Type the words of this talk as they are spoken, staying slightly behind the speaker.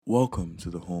Welcome to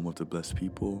the home of the blessed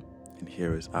people, and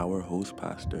here is our host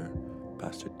pastor,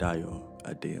 Pastor Dayo,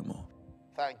 Adeyemo.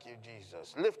 Thank you,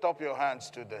 Jesus. Lift up your hands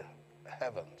to the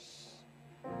heavens.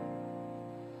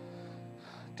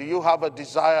 Do you have a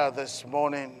desire this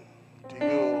morning?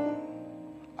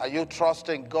 Are you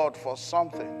trusting God for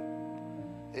something?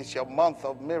 It's your month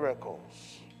of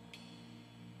miracles.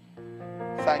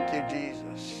 Thank you,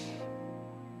 Jesus.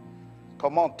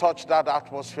 Come on, touch that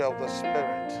atmosphere of the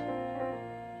Spirit.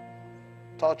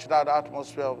 Touch that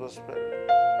atmosphere of the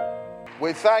Spirit.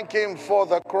 We thank Him for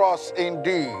the cross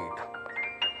indeed.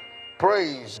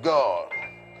 Praise God.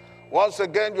 Once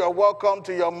again, you are welcome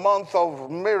to your month of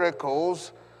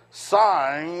miracles,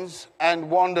 signs,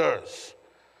 and wonders.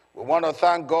 We want to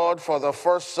thank God for the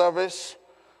first service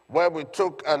where we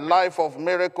took a life of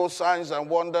miracles, signs, and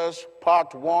wonders,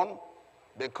 part 1,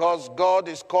 because God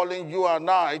is calling you and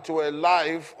I to a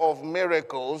life of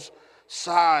miracles,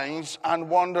 signs, and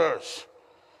wonders.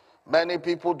 Many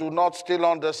people do not still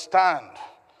understand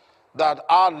that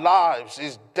our lives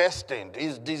is destined,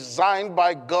 is designed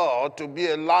by God to be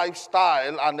a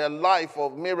lifestyle and a life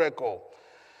of miracle.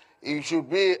 It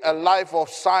should be a life of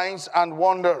signs and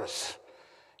wonders.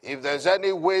 If there's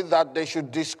any way that they should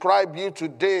describe you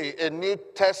today, a New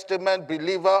Testament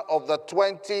believer of the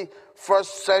 21st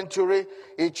century,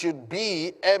 it should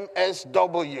be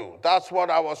MSW. That's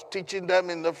what I was teaching them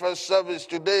in the first service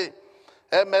today.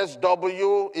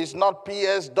 MSW is not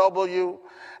PSW.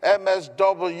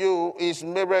 MSW is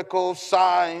miracles,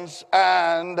 signs,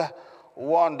 and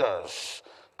wonders.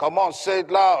 Come on, say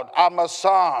it loud. I'm a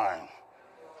sign.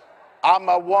 I'm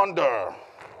a wonder.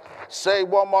 Say it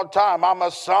one more time. I'm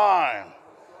a sign.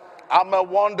 I'm a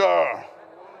wonder.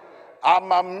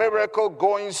 I'm a miracle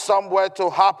going somewhere to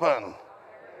happen.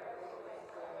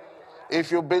 If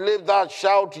you believe that,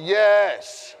 shout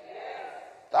yes.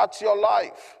 That's your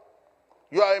life.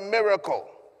 You are a miracle.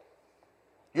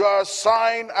 You are a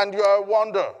sign and you are a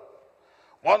wonder.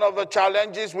 One of the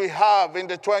challenges we have in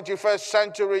the 21st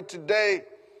century today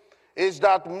is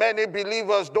that many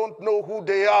believers don't know who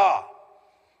they are.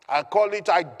 I call it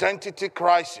identity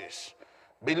crisis.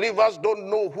 Believers don't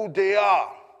know who they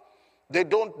are. They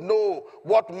don't know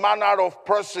what manner of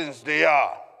persons they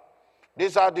are.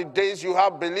 These are the days you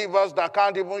have believers that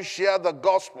can't even share the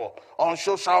gospel on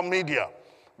social media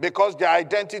because their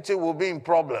identity will be in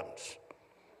problems.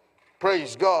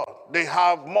 Praise God. They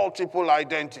have multiple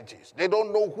identities. They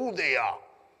don't know who they are.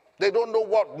 They don't know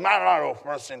what manner of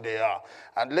person they are.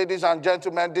 And ladies and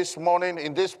gentlemen, this morning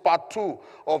in this part 2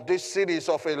 of this series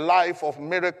of a life of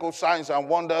miracles, signs, and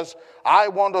wonders, I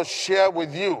want to share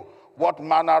with you what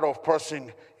manner of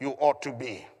person you ought to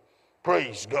be.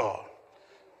 Praise God.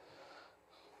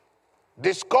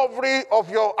 Discovery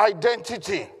of your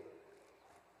identity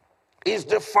is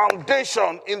the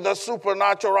foundation in the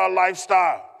supernatural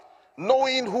lifestyle.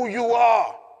 Knowing who you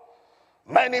are.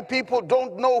 Many people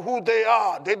don't know who they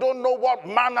are. They don't know what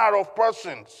manner of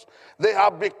persons they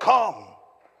have become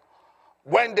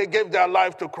when they gave their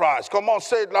life to Christ. Come on,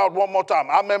 say it loud one more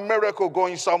time. I'm a miracle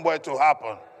going somewhere to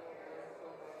happen.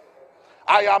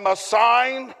 I am a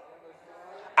sign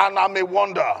and I'm a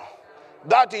wonder.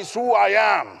 That is who I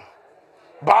am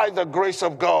by the grace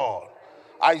of God.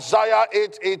 Isaiah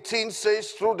 8:18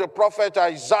 says through the prophet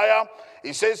Isaiah,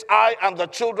 he says, I and the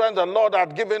children the Lord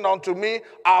hath given unto me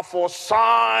are for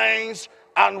signs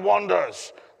and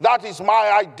wonders. That is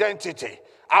my identity.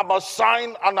 I'm a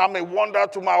sign and I'm a wonder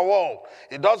to my world.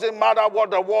 It doesn't matter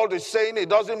what the world is saying. It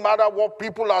doesn't matter what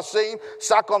people are saying.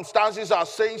 Circumstances are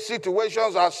saying.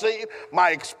 Situations are saying.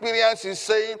 My experience is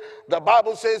saying. The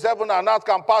Bible says heaven and earth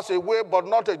can pass away, but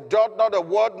not a jot, not a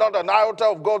word, not an iota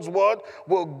of God's word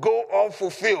will go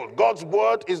unfulfilled. God's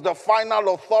word is the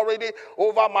final authority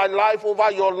over my life, over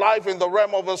your life in the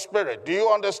realm of the Spirit. Do you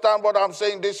understand what I'm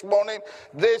saying this morning?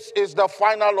 This is the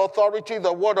final authority,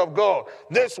 the word of God.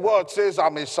 This word says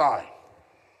I'm a sign.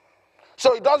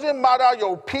 So it doesn't matter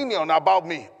your opinion about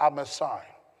me. I'm a sign.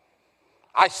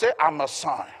 I say I'm a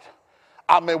sign.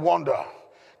 I'm a wonder.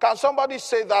 Can somebody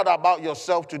say that about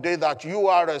yourself today, that you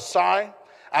are a sign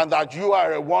and that you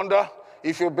are a wonder?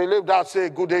 If you believe that, say a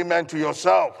good amen to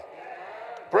yourself.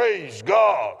 Praise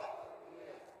God.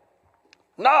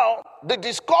 Now, the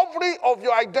discovery of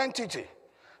your identity,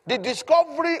 the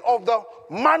discovery of the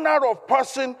manner of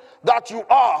person that you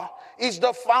are, is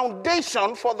the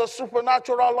foundation for the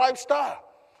supernatural lifestyle.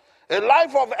 A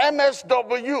life of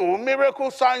MSW,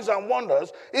 miracles, signs, and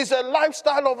wonders, is a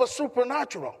lifestyle of a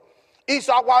supernatural. It's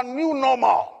our new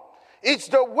normal. It's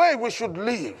the way we should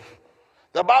live.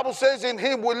 The Bible says in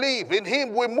him we live, in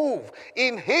him we move,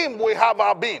 in him we have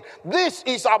our being. This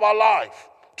is our life,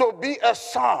 to be a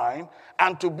sign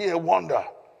and to be a wonder.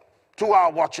 to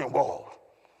our watching world.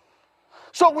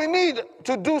 So we need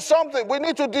to do something. We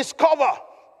need to discover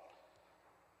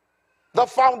the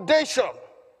foundation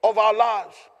of our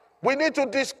lives. We need to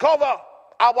discover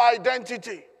our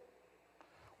identity.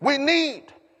 We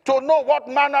need to know what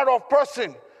manner of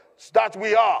person that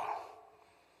we are.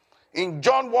 In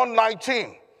John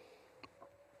 1:19,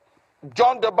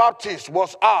 John the Baptist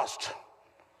was asked,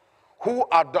 "Who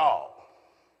art thou?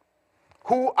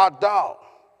 Who art thou?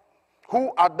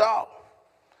 Who art thou?"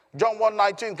 John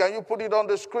 1:19, can you put it on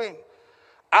the screen?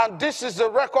 And this is the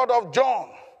record of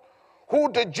John,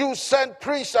 who the Jews sent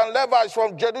priests and Levites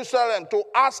from Jerusalem to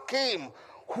ask him,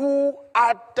 "Who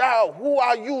art thou?" Who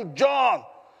are you, John?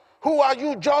 Who are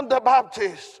you, John the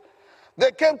Baptist?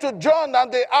 They came to John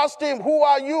and they asked him, "Who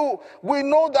are you? We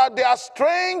know that there are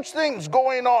strange things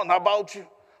going on about you,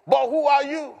 but who are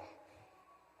you?"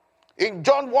 In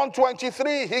John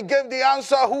 1:23, he gave the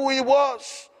answer who he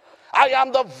was. "I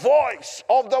am the voice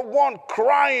of the one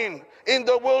crying in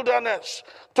the wilderness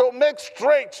to make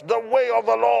straight the way of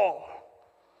the Lord."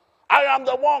 I am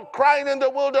the one crying in the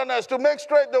wilderness to make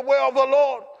straight the way of the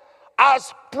Lord.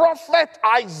 As prophet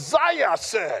Isaiah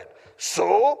said.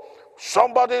 So,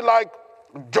 somebody like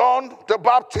John the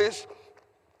Baptist,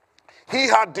 he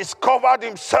had discovered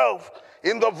himself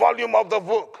in the volume of the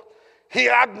book. He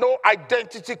had no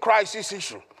identity crisis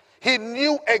issue. He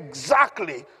knew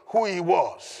exactly who he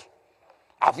was.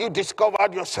 Have you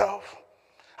discovered yourself?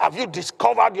 Have you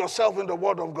discovered yourself in the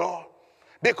Word of God?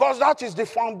 Because that is the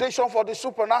foundation for the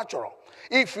supernatural.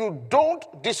 If you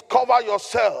don't discover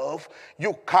yourself,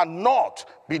 you cannot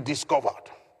be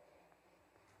discovered.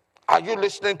 Are you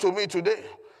listening to me today?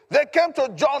 They came to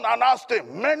John and asked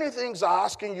him, many things are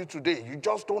asking you today. You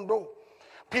just don't know.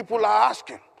 People are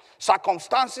asking.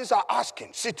 Circumstances are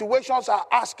asking. Situations are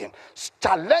asking.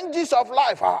 Challenges of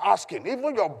life are asking.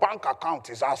 Even your bank account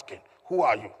is asking, who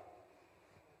are you?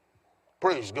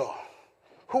 Praise God.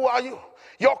 Who are you?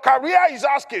 Your career is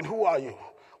asking, who are you?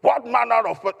 What manner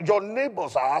of, your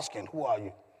neighbors are asking, who are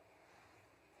you?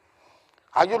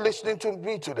 Are you listening to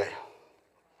me today?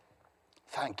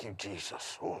 Thank you,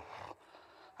 Jesus. Oh,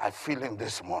 I feel him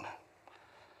this morning.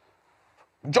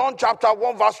 John chapter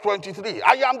 1 verse 23.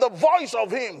 I am the voice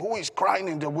of him who is crying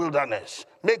in the wilderness.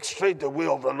 Make straight the way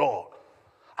of the Lord.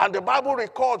 And the Bible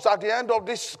records at the end of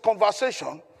this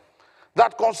conversation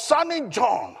that concerning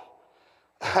John,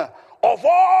 of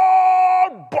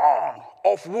all born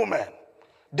of women,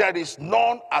 there is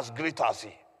none as great as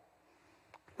he.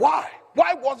 Why?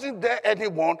 Why wasn't there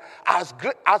anyone as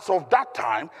great as of that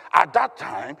time, at that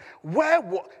time, where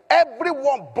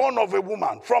everyone born of a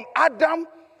woman, from Adam,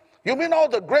 you mean all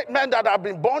the great men that have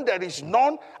been born, there is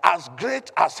none as great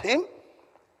as him?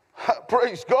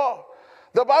 Praise God.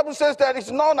 The Bible says there is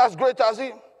none as great as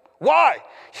him. Why?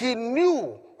 He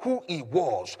knew who he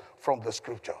was from the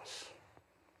scriptures.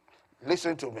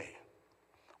 Listen to me.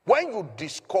 When you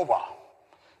discover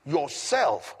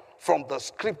yourself from the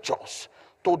scriptures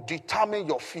to determine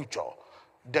your future,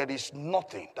 there is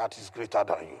nothing that is greater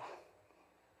than you.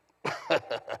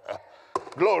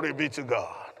 Glory be to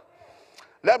God.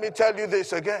 Let me tell you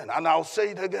this again, and I'll say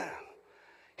it again.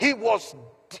 He was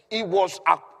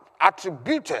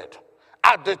attributed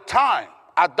at that time,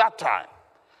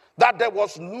 that there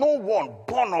was no one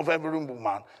born of every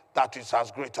woman that is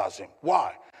as great as him.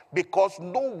 Why? Because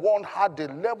no one had the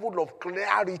level of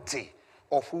clarity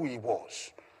of who he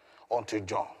was until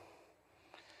John.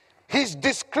 His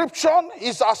description,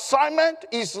 his assignment,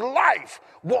 his life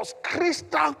was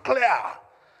crystal clear.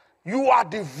 You are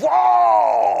the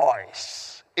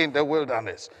voice in the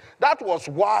wilderness. That was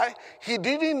why he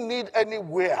didn't need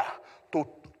anybody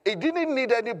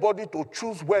to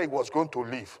choose where he was going to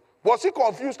live. Was he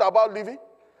confused about living?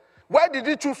 Where did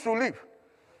he choose to live?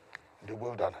 The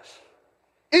wilderness.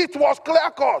 It was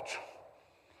clear-cut.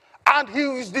 And he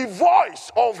is the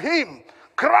voice of him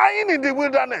crying in the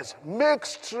wilderness, make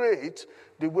straight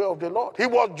the way of the Lord. He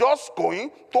was just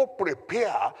going to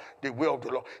prepare the way of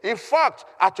the Lord. In fact,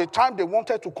 at the time they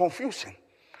wanted to confuse him.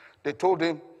 They told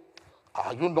him,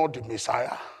 are you not the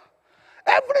Messiah?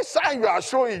 Every sign you are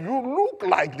showing, you look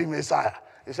like the Messiah.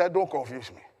 He said, don't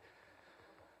confuse me.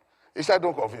 He said,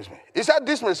 don't confuse me. He said,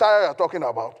 this Messiah you're talking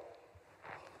about,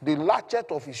 the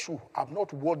latchet of his shoe, I'm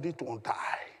not worthy to untie.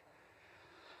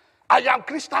 I am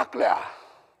crystal clear.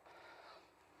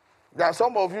 There are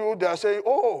some of you, they are saying,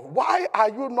 oh, why are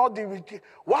you not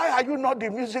the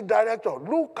music director?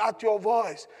 Look at your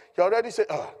voice. You already say,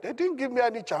 they didn't give me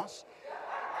any chance.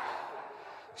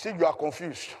 See, you are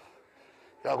confused.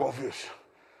 You are confused.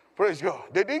 Praise God.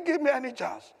 They didn't give me any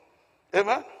chance.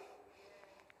 Amen?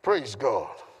 Praise God.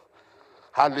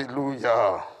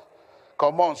 Hallelujah.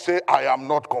 Come on, say, I am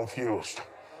not confused.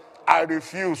 I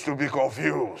refuse to be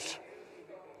confused.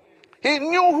 He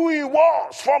knew who he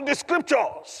was from the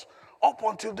scriptures. Up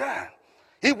until then,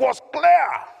 he was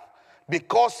clear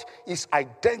because his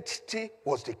identity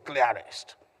was the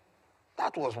clearest.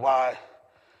 That was why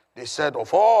they said,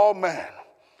 of all men,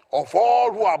 of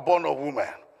all who are born of women,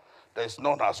 there is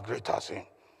none as great as him.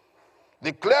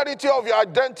 The clarity of your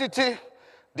identity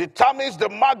determines the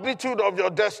magnitude of your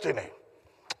destiny.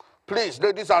 Please,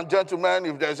 ladies and gentlemen,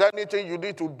 if there's anything you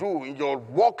need to do in your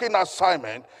working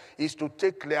assignment, is to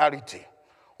take clarity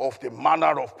of the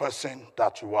manner of person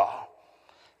that you are.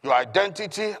 Your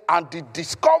identity and the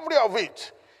discovery of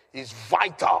it is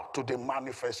vital to the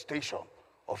manifestation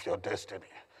of your destiny.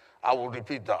 I will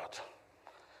repeat that.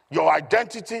 Your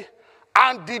identity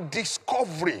and the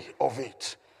discovery of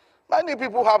it. Many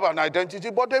people have an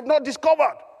identity, but they've not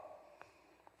discovered.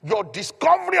 Your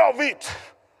discovery of it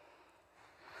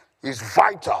is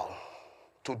vital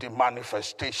to the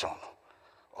manifestation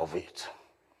of it.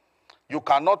 You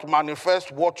cannot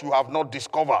manifest what you have not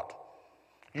discovered.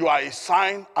 You are a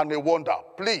sign and a wonder.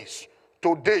 Please,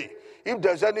 today, if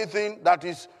there's anything that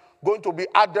is going to be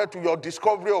added to your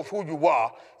discovery of who you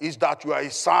are, is that you are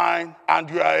a sign and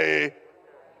you are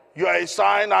a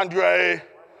sign and you are a,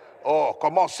 oh,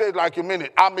 come on, say it like you mean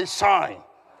it. I'm a sign.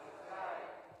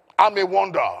 I'm a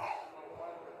wonder.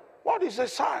 What is a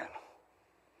sign?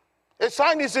 A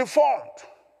sign is informed.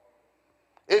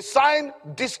 A sign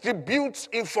distributes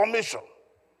information.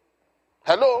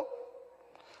 Hello?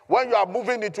 When you are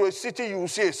moving into a city, you will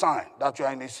see a sign that you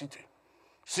are in a city.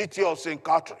 City of St.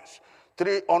 Catherine's,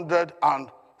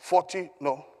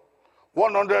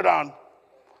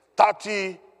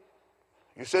 130,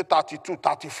 you say 32,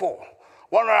 34.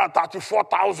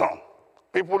 134,000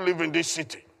 people live in this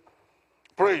city.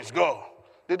 Praise God.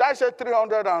 Did I say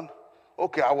 300 and,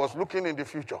 okay, I was looking in the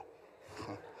future.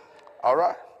 All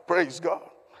right, praise God.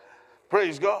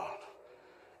 Praise God.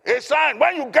 A sign,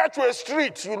 when you get to a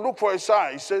street, you look for a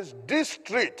sign. It says, this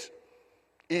street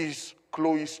is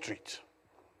Chloe Street.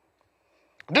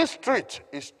 This street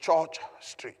is Church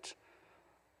Street.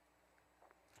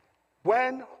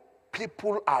 When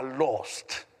people are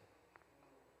lost,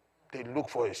 they look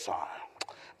for a sign.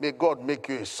 May God make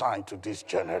you a sign to this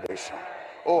generation.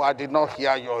 Oh, I did not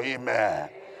hear your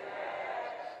amen.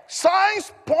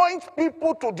 Signs point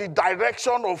people to the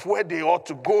direction of where they ought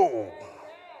to go.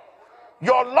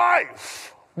 Your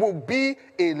life will be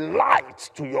a light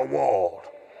to your world.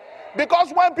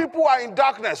 Because when people are in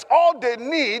darkness, all they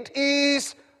need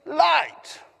is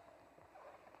light.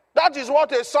 That is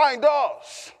what a sign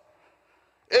does.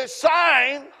 A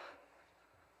sign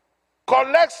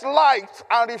collects light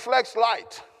and reflects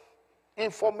light.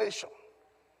 Information.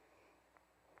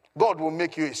 God will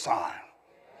make you a sign.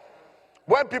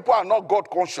 When people are not God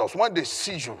conscious, when they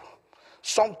see you,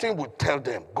 something will tell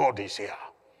them God is here.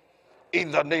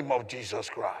 In the name of Jesus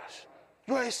Christ.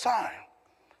 You're a sign.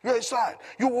 You're a sign.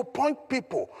 You will point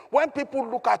people. When people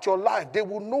look at your life, they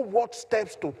will know what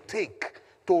steps to take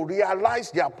to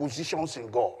realize their positions in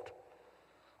God.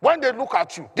 When they look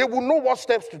at you, they will know what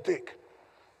steps to take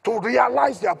to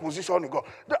realize their position in God.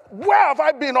 Where have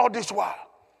I been all this while?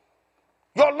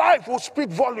 Your life will speak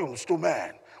volumes to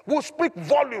men, will speak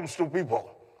volumes to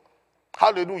people.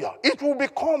 Hallelujah. It will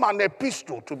become an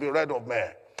epistle to be read of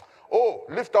men. Oh,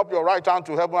 lift up your right hand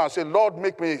to heaven and say, Lord,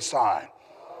 make me a sign.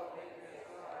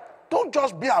 Don't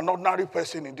just be an ordinary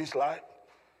person in this life.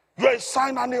 You're a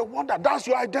sign and a wonder. That's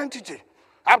your identity.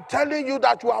 I'm telling you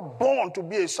that you are born to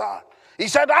be a sign. He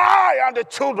said, I and the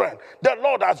children the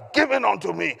Lord has given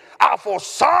unto me are for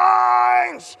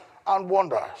signs and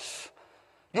wonders.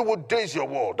 You will daze your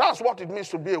world. That's what it means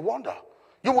to be a wonder.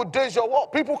 You will daze your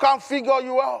world. People can't figure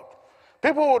you out.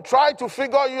 People will try to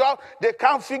figure you out. They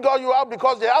can't figure you out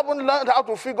because they haven't learned how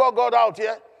to figure God out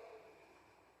yet.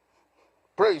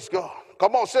 Praise God.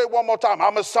 Come on, say it one more time.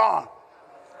 I'm a sign.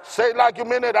 Say it like you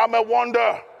mean it. I'm a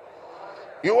wonder.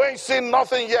 You ain't seen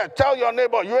nothing yet. Tell your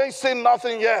neighbor, you ain't seen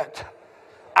nothing yet.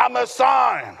 I'm a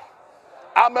sign.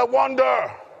 I'm a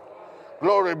wonder.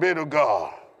 Glory be to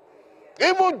God.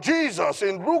 Even Jesus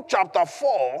in Luke chapter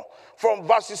 4, from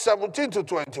verses 17 to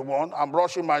 21, I'm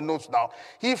rushing my notes now,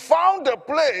 he found a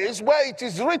place where it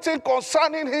is written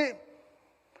concerning him.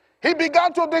 He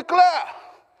began to declare.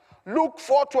 Luke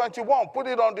 4:21, put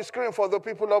it on the screen for the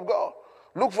people of God.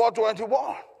 Luke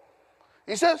 4:21.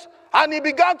 He says, and he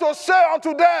began to say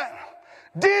unto them,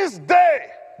 this day,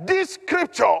 this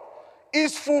scripture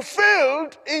is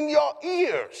fulfilled in your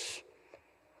ears.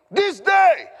 This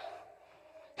day,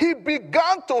 he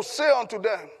began to say unto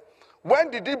them.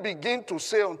 When did he begin to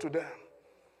say unto them?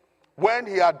 When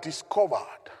he had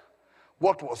discovered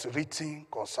what was written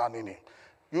concerning him.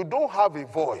 You don't have a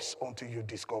voice until you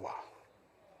discover.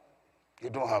 You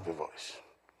don't have a voice.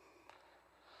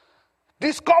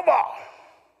 Discover.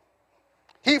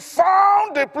 He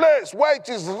found a place where it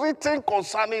is written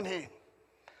concerning him.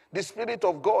 The Spirit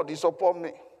of God is upon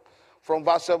me. From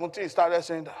verse 17, he started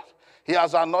saying that. He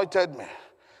has anointed me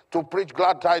to preach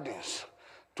glad tidings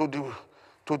to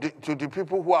the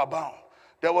people who are bound.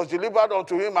 There was delivered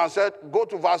unto him and said, go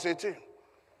to verse 18.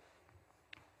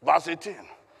 Verse 18.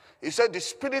 He said, the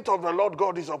Spirit of the Lord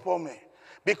God is upon me,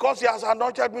 because he has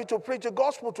anointed me to preach the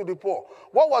gospel to the poor.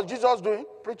 What was Jesus doing?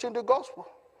 Preaching the gospel.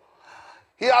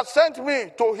 He has sent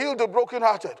me to heal the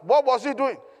brokenhearted. What was he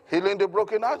doing? Healing the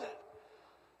brokenhearted.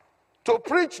 To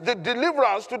preach the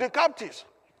deliverance to the captives.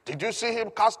 Did you see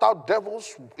him cast out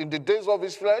devils in the days of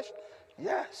his flesh?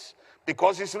 Yes,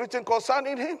 because it's written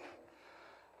concerning him.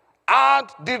 And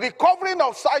the recovering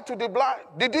of sight to the blind.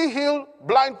 Did he heal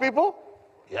blind people?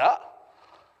 Yeah.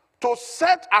 To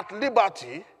set at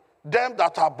liberty them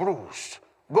that are bruised.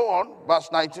 Go on, verse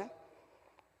 19.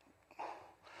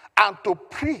 And to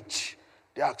preach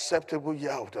the acceptable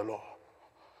year of the Lord.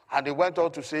 And he went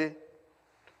on to say,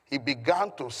 he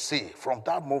began to say from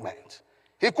that moment.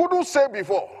 He couldn't say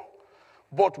before.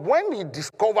 But when he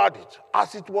discovered it,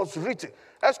 as it was written.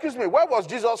 Excuse me, where was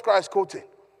Jesus Christ quoting?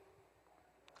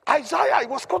 Isaiah, he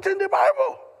was quoting the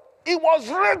Bible. It was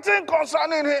written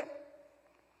concerning him.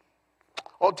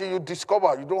 Until you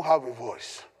discover you don't have a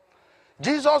voice.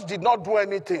 Jesus did not do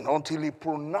anything until he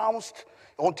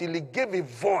gave a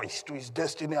voice to his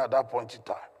destiny at that point in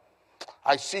time.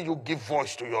 I see you give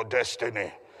voice to your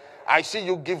destiny. I see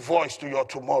you give voice to your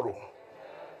tomorrow.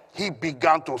 He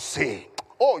began to say,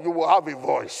 oh, you will have a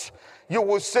voice. You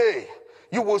will say,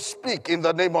 you will speak in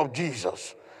the name of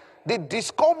Jesus. The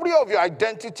discovery of your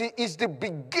identity is the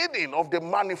beginning of the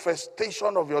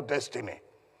manifestation of your destiny.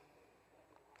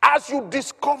 As you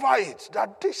discover it,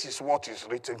 that this is what is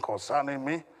written concerning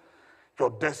me,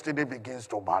 your destiny begins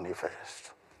to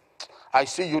manifest. I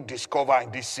see you discover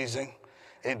in this season,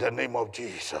 in the name of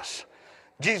Jesus.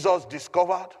 Jesus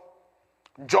discovered,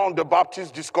 John the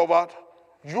Baptist discovered,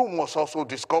 you must also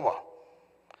discover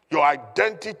your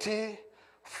identity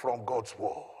from God's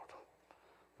word.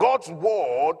 God's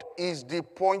word is the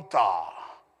pointer.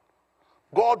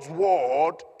 God's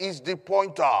word is the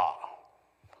pointer.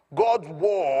 God's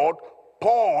word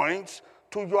points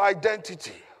to your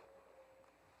identity.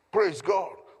 Praise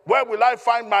God. Where will I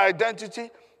find my identity?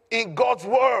 In God's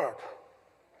word.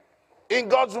 In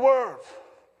God's word.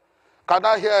 Can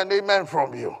I hear an amen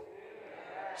from you? Amen.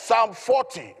 Psalm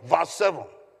 40, verse 7.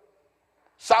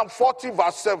 Psalm 40,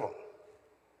 verse 7.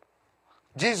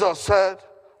 Jesus said,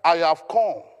 I have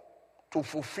come to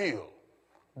fulfill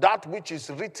that which is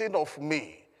written of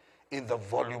me in the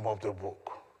volume of the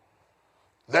book.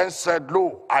 Then said,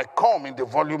 lo, I come in the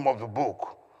volume of the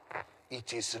book.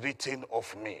 It is written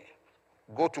of me.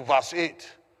 Go to verse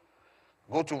 8.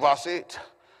 Go to verse 8.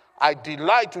 I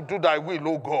delight to do thy will,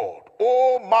 O God.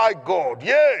 O my God,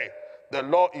 yea, the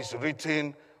law is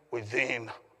written within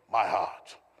my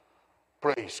heart.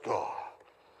 Praise God.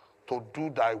 To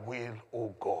do thy will,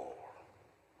 O God.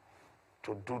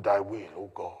 To do thy will,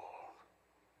 O God.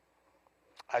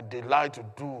 I delight to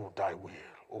do thy will,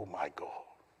 O my God.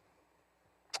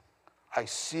 I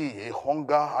see a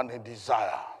hunger and a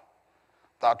desire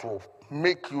that will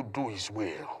make you do his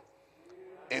will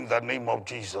in the name of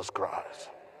Jesus Christ.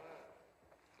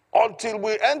 Until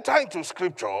we enter into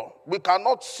scripture, we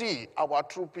cannot see our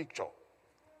true picture.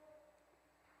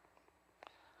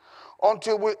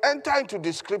 Until we enter into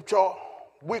the scripture,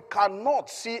 we cannot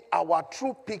see our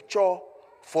true picture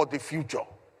for the future.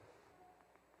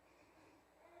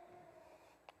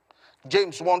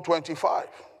 James 1:25.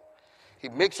 He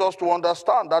makes us to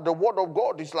understand that the word of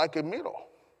God is like a mirror.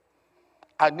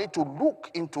 I need to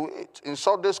look into it. In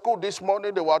Sunday school this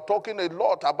morning, they were talking a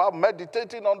lot about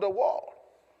meditating on the word.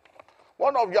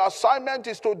 One of your assignments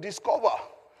is to discover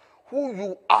who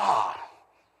you are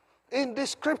in the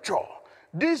scripture.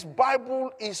 This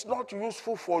Bible is not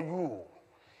useful for you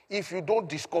if you don't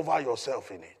discover yourself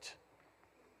in it.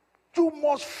 You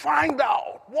must find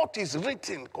out what is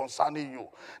written concerning you.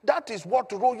 That is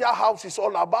what Royal House is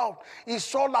all about.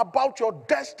 It's all about your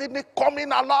destiny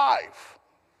coming alive.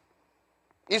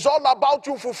 It's all about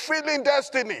you fulfilling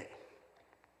destiny.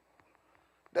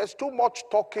 There's too much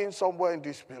talking somewhere in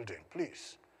this building,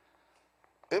 please.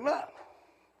 Amen.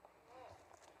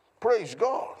 Praise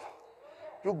God.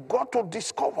 You got to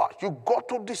discover. You got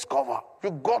to discover.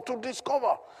 You got to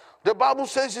discover. The Bible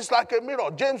says it's like a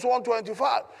mirror. James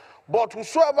 1:25. But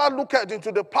whosoever looketh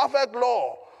into the perfect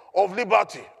law of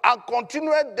liberty, and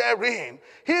continued therein,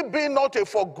 he being not a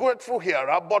forgetful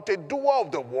hearer, but a doer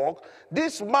of the work,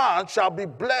 this man shall be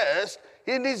blessed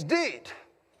in his deed.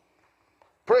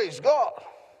 Praise God.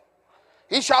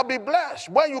 He shall be blessed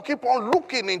when you keep on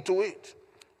looking into it.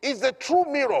 It's the true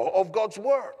mirror of God's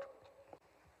word.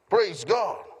 Praise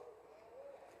God.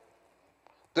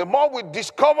 The more we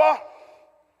discover,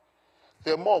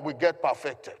 the more we get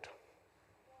perfected.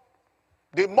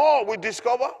 The more we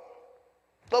discover,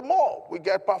 the more we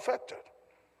get perfected.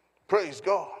 Praise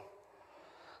God.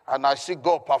 And I see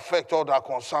God perfect all that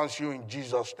concerns you in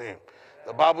Jesus' name.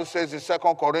 The Bible says in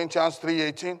 2 Corinthians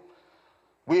 3:18,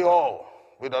 we all,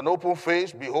 with an open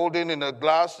face, beholding in a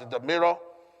glass, in the mirror,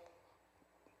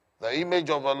 the image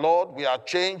of the Lord, we are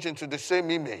changed into the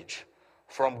same image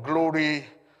from glory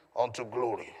unto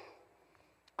glory.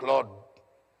 God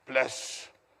bless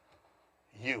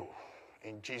you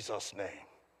in Jesus' name.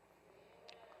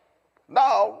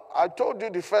 Now, I told you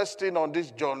the first thing on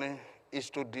this journey is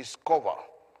to discover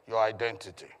your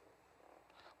identity.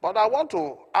 But I want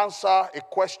to answer a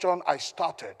question I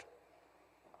started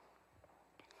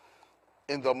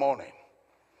in the morning.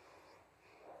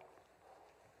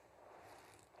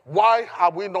 Why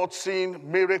have we not seen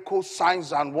miracles,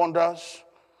 signs, and wonders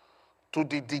to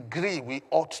the degree we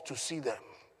ought to see them?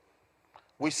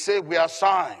 We say we are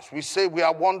signs. We say we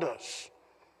are wonders.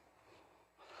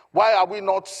 Why are we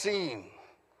not seeing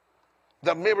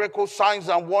the miracles, signs,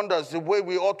 and wonders the way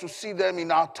we ought to see them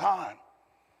in our time?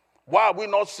 Why are we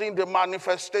not seeing the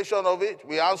manifestation of it?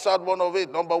 We answered one of it.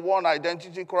 Number one,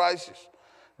 identity crisis.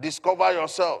 Discover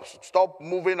yourselves. Stop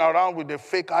moving around with a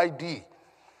fake ID.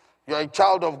 You're a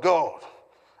child of God,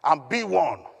 and be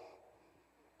one.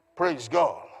 Praise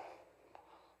God.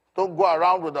 Don't go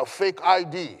around with a fake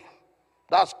ID.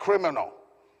 That's criminal.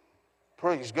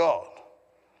 Praise God.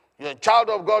 You're a child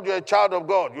of God, you're a child of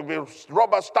God. You've been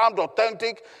rubber stamped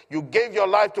authentic. You gave your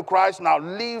life to Christ. Now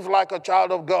live like a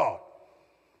child of God.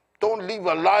 Don't live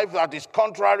a life that is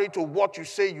contrary to what you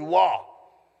say you are.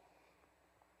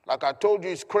 Like I told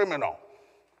you, it's criminal.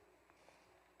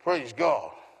 Praise God.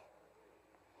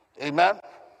 Amen?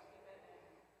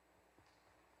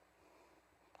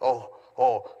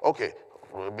 Okay.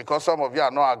 Because some of you are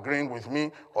not agreeing with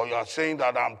me, or you are saying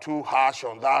that I'm too harsh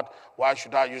on that, why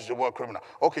should I use the word criminal?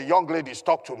 Okay, young ladies,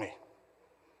 talk to me.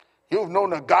 You've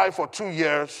known a guy for 2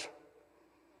 years.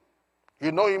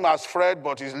 You know him as Fred,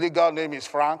 but his legal name is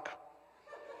Frank.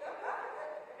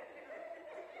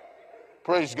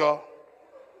 Praise God.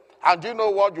 And you know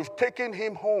what? You've taken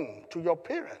him home to your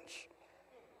parents.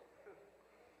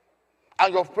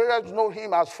 And your parents know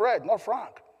him as Fred, not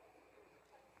Frank.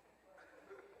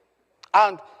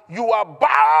 And you are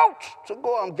about to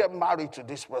go and get married to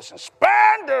this person.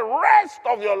 Spend the rest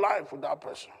of your life with that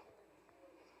person.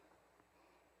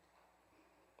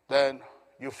 Then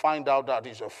you find out that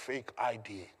it's a fake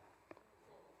ID.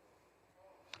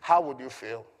 How would you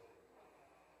feel?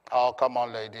 Oh, come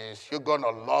on, ladies. You're going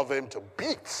to love him to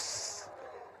bits.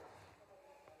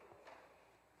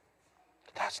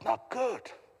 That's not good.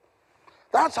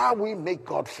 That's how we make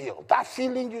God feel. That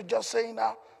feeling you're just saying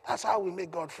now, that's how we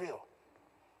make God feel.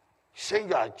 Say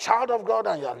you're a child of God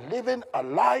and you're living a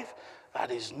life that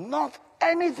is not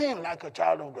anything like a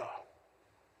child of God.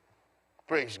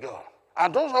 Praise God.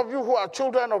 And those of you who are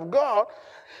children of God,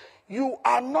 you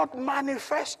are not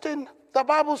manifesting. The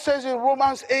Bible says in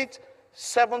Romans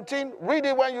 8:17, read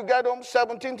it when you get home,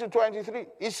 17 to 23.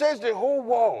 It says the whole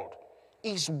world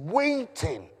is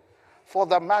waiting for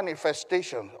the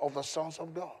manifestation of the sons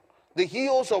of God. The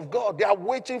heroes of God, they are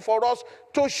waiting for us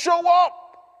to show up.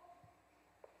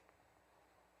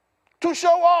 To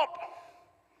show up.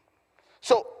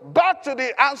 So back to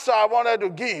the answer I wanted to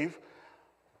give.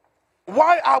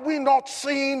 Why are we not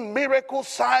seeing miracles,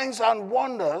 signs, and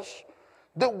wonders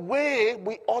the way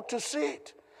we ought to see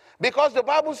it? Because the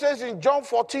Bible says in John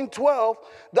 14:12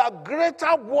 that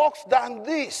greater works than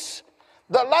this.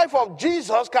 The life of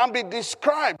Jesus can be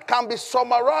described, can be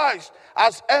summarized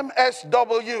as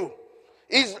MSW.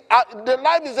 The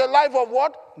life is a life of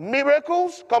what?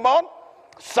 Miracles, come on.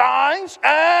 Signs,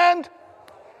 and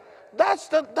that's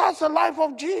the life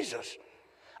of Jesus.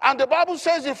 And the Bible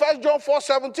says in 1 John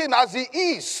 4:17, as he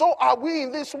is, so are we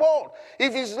in this world.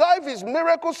 If his life is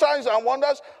miracles, signs, and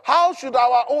wonders, how should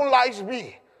our own lives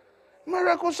be?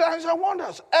 Miracles, signs, and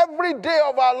wonders. Every day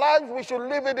of our lives, we should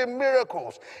live it in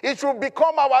miracles. It should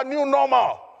become our new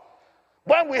normal.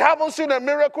 When we haven't seen a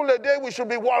miracle a day, we should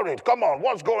be worried. Come on,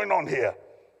 what's going on here?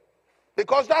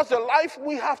 Because that's the life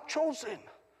we have chosen.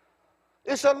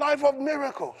 It's a life of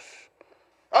miracles,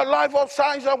 a life of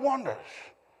signs and wonders.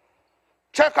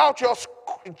 Check out your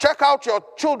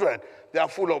children. They are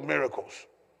full of miracles.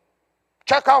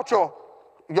 Check out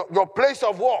your place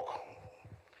of work.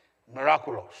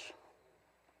 Miraculous.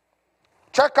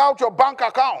 Check out your bank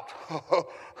account.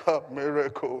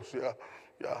 Miracles,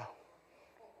 yeah.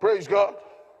 Praise God.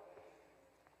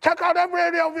 Check out every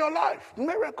area of your life.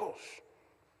 Miracles.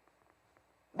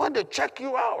 When they check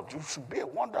you out, you should be a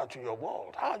wonder to your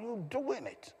world. How are you doing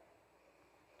it?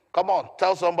 Come on,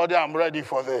 tell somebody I'm ready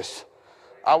for this.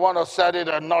 I want to set it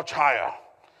a notch higher.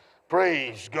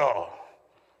 Praise God.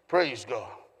 Praise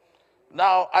God.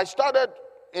 Now, I started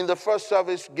in the first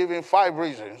service giving 5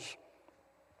 reasons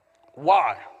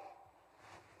why.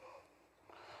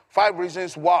 5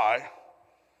 reasons why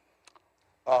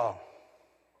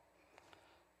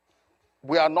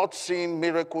we are not seeing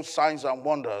miracles, signs, and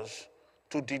wonders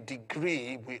to the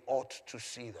degree we ought to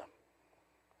see them.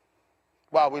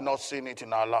 Why are we not seeing it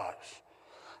in our lives?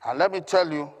 And let me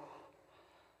tell you,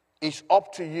 it's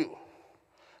up to you.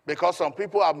 Because some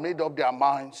people have made up their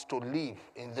minds to live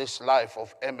in this life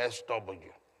of MSW.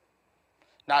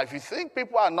 Now, if you think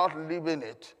people are not living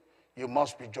it, you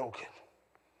must be joking.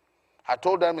 I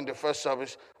told them in the first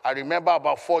service, I remember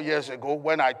about 4 years ago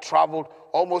when I traveled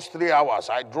almost 3 hours.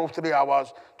 I drove 3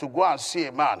 hours to go and see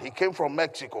a man. He came from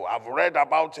Mexico. I've read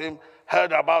about him,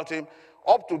 heard about him.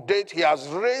 Up to date, he has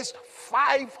raised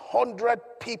 500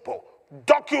 people,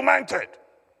 documented,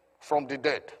 from the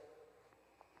dead.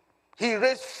 He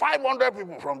raised 500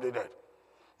 people from the dead.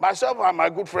 Myself and my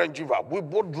good friend Jiva, we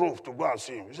both drove to go and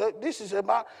see him. He said, this is a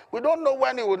man, we don't know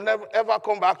when he will never ever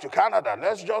come back to Canada.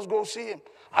 Let's just go see him.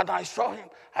 And I saw him.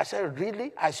 I said,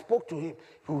 really? I spoke to him.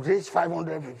 He raised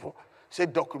 500 people. He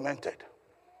said, documented.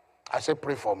 I said,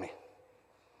 pray for me.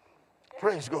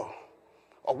 Praise God.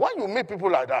 Or when you meet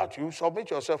people like that, you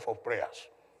submit yourself for prayers.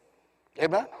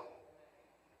 Amen?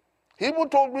 He even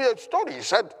told me a story. He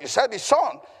said his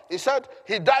son, he said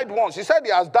he died once. He said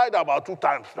he has died about 2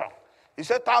 times now. He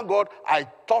said, thank God, I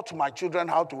taught my children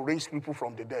how to raise people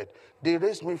from the dead. They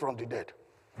raised me from the dead.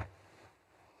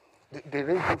 They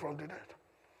raised me from the dead.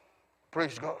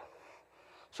 Praise God.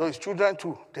 So his children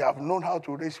too, they have known how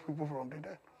to raise people from the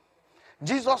dead.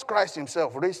 Jesus Christ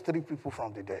himself raised 3 people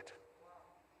from the dead.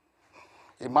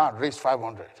 A man raised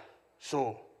 500.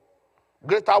 So,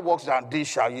 greater works than these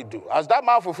shall you do. Has that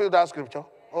man fulfilled that scripture?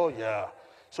 Oh, yeah.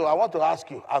 So I want to ask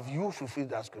you, have you fulfilled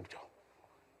that scripture?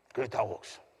 Greater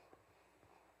works.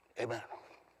 Amen.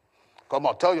 Come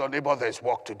on, tell your neighbor there's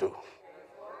work to do.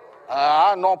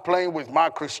 I'm not playing with my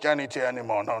Christianity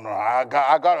anymore. No. I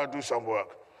got to do some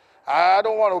work. I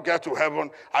don't want to get to heaven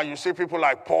and you see people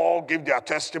like Paul give their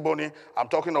testimony. I'm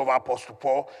talking of Apostle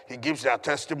Paul. He gives their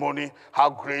testimony, how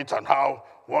great and how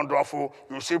wonderful.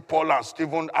 You see Paul and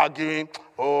Stephen arguing.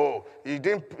 Oh, he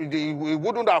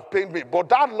wouldn't have pained me. But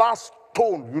that last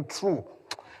tone you threw,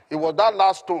 it was that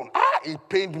last tone. It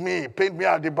pained me. It pained me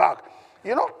at the back.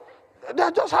 You know,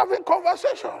 they're just having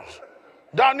conversations.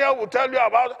 Daniel will tell you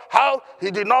about how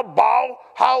he did not bow,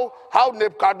 how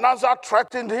Nebuchadnezzar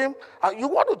threatened him. You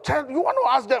want to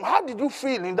ask them, how did you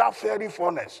feel in that fiery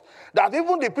furnace? That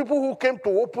even the people who came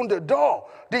to open the door,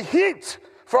 the heat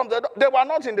from the door, they were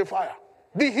not in the fire.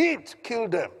 The heat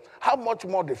killed them. How much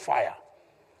more the fire?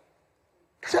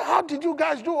 He said, how did you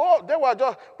guys do? Oh,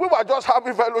 we were just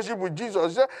having fellowship with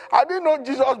Jesus. He said, I didn't know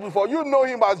Jesus before. You know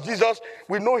him as Jesus.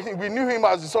 We knew him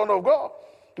as the Son of God.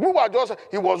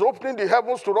 He was opening the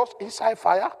heavens to us inside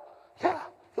fire. Yeah,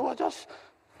 he was just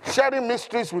sharing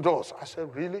mysteries with us. I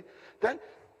said, really? Then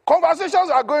conversations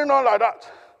are going on like that.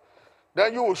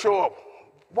 Then you will show up.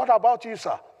 What about you,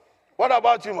 sir? What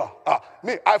about you, ma?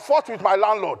 Me, I fought with my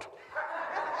landlord.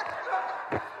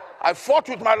 I fought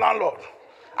him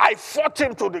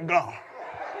to the ground.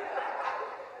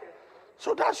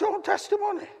 So that's your own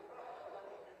testimony.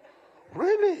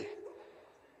 Really?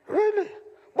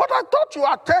 But I thought you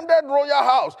attended Royal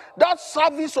House, that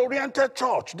service-oriented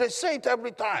church. They say it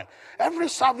every time. Every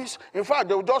service, in fact,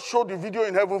 they will just show the video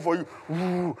in heaven for you.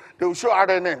 Ooh, they will show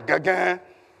RNN. Again.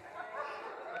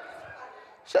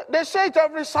 So they say it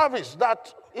every service,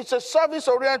 that it's a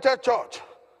service-oriented church.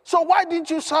 So why didn't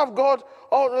you serve God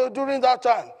during that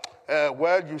time?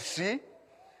 Well, you see,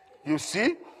 we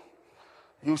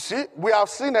have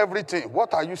seen everything.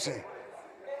 What are you saying?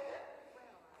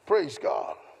 Praise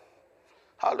God.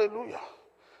 Hallelujah.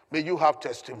 May you have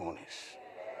testimonies.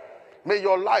 May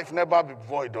your life never be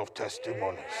void of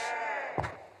testimonies.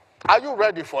 Are you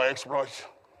ready for exploits?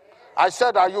 I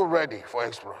said, are you ready for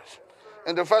exploits?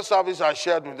 In the first service I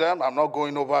shared with them, I'm not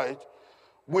going over it.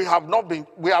 We have not been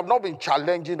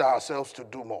challenging ourselves to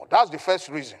do more. That's the first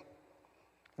reason.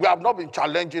 We have not been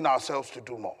challenging ourselves to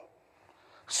do more.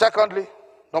 Secondly,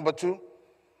 number 2,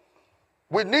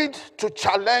 we need to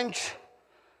challenge.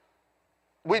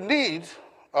 We need,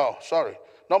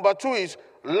 Number 2 is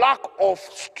lack of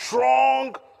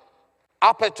strong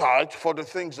appetite for the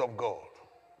things of God.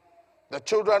 The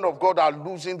children of God are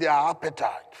losing their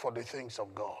appetite for the things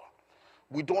of God.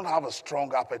 We don't have a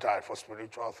strong appetite for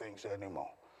spiritual things anymore.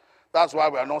 That's why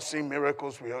we are not seeing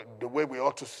miracles the way we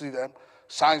ought to see them.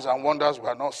 Signs and wonders, we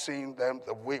are not seeing them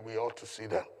the way we ought to see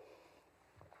them.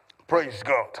 Praise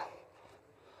God.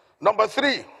 Number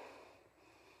 3.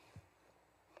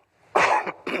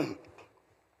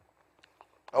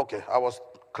 Okay, I was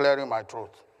clearing my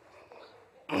throat.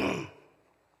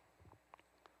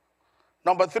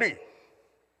 Number 3,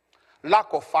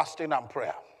 lack of fasting and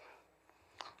prayer.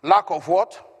 Lack of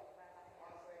what?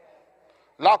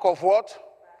 Lack of what?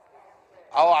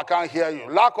 Oh, I can't hear you.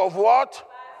 Lack of what?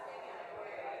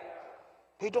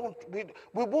 We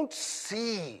won't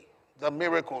see the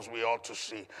miracles we ought to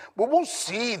see. We won't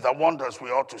see the wonders we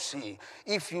ought to see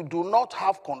if you do not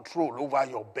have control over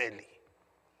your belly.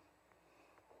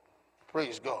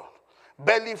 Praise God.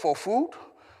 Belly for food,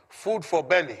 food for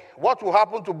belly. What will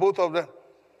happen to both of them?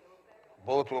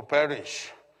 Both will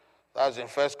perish. That's in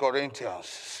 1 Corinthians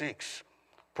 6.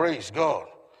 Praise God.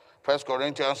 1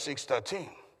 Corinthians 6:13.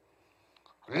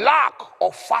 Lack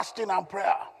of fasting and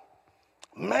prayer.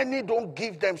 Many don't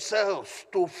give themselves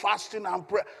to fasting and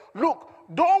prayer. Look,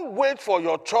 don't wait for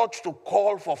your church to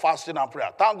call for fasting and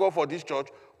prayer. Thank God for this church.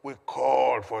 We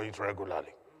call for it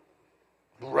regularly.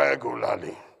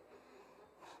 Regularly.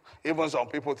 Even some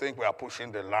people think we are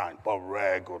pushing the line, but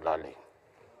regularly.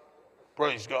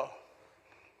 Praise God.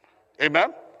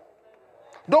 Amen?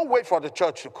 Don't wait for the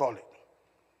church to call it.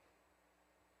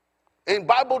 In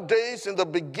Bible days, in the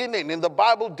beginning, in the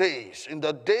Bible days, in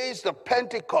the days the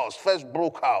Pentecost first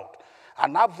broke out,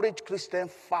 an average Christian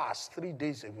fasts 3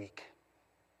 days a week.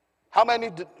 How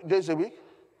many days a week?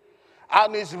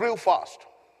 And it's real fast.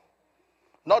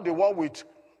 Not the one with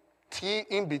tea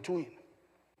in between.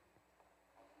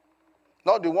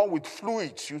 Not the one with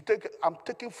fluids. I'm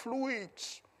taking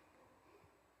fluids.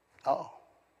 Oh.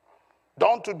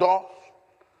 Dawn to dawn.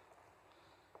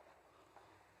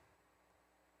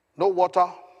 No water,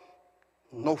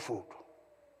 no food.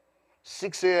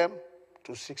 6 a.m.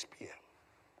 to 6 p.m.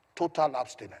 Total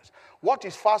abstinence. What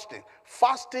is fasting?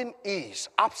 Fasting is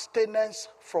abstinence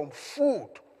from food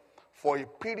for a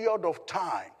period of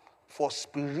time for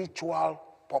spiritual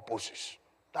purposes.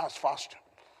 That's fasting.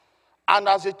 And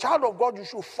as a child of God, you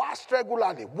should fast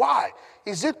regularly. Why?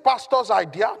 Is it pastor's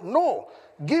idea? No.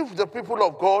 Give the people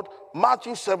of God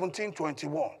Matthew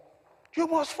 17:21. You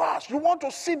must fast. You want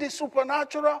to see the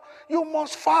supernatural? You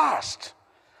must fast.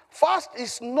 Fast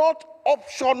is not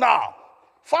optional.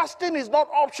 Fasting is not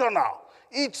optional.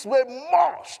 It's a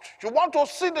must. You want to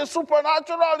see the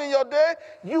supernatural in your day?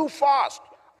 You fast.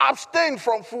 Abstain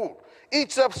from food.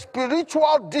 It's a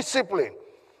spiritual discipline.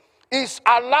 It's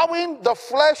allowing the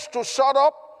flesh to shut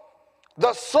up,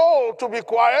 the soul to be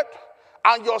quiet,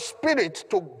 and your spirit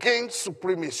to gain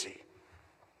supremacy.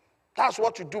 That's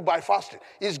what you do by fasting.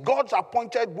 It's God's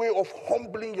appointed way of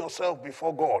humbling yourself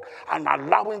before God and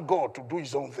allowing God to do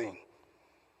his own thing.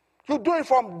 You do it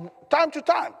from time to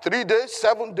time. 3 days,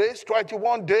 7 days,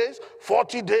 21 days,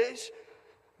 40 days.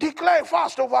 Declare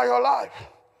fast over your life.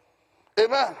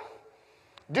 Amen.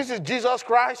 This is Jesus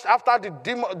Christ. After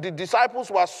the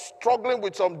disciples were struggling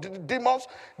with some demons,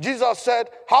 Jesus said,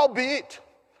 howbeit,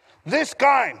 this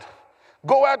kind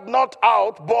goeth not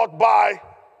out but by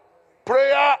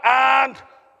prayer and...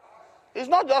 It's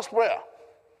not just prayer.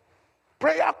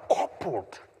 Prayer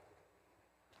coupled,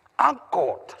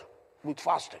 anchored with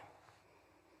fasting.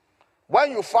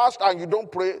 When you fast and you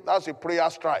don't pray, that's a prayer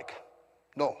strike.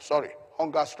 No, sorry,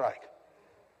 hunger strike.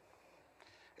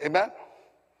 Amen?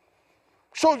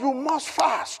 So you must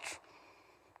fast.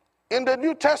 In the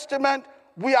New Testament,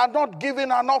 we are not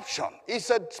given an option. It's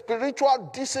a spiritual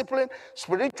discipline,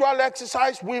 spiritual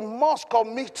exercise we must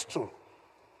commit to.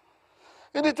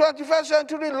 In the 21st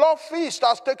century, Love Feast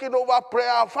has taken over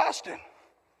prayer and fasting.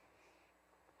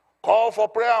 Call for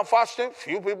prayer and fasting,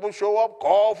 few people show up.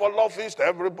 Call for Love Feast,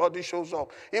 everybody shows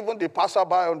up. Even the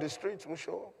passerby on the streets will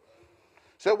show up.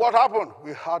 Say, what happened?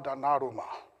 We had an aroma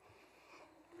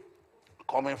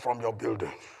coming from your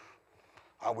building.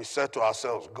 And we said to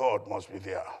ourselves, God must be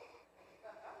there.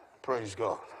 Praise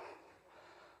God.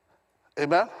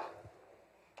 Amen?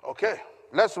 Okay,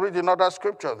 let's read another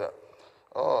scripture there.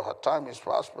 Oh, her time is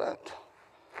fast spent.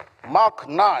 Mark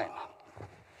 9,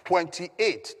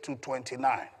 28 to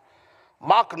 29.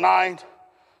 Mark 9,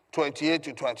 28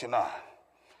 to 29.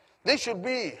 This should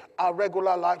be our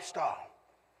regular lifestyle.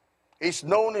 It's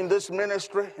known in this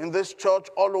ministry, in this church,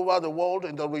 all over the world,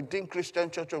 in the Redeemed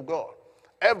Christian Church of God.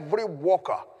 Every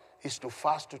worker is to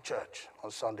fast to church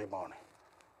on Sunday morning.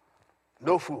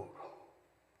 No food.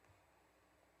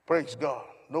 Praise God.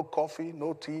 No coffee,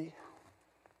 no tea.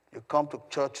 You come to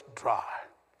church dry.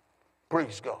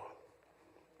 Praise God.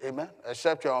 Amen.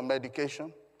 Except you're on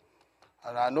medication.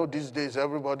 And I know these days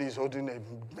everybody is holding a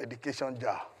medication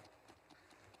jar.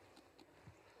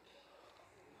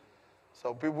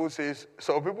 Some people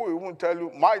even tell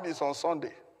you, mine is on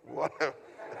Sunday.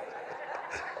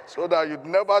 So that you'd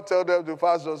never tell them to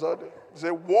fast on Sunday. Say,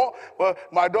 what? Well,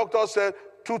 my doctor said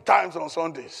 2 times on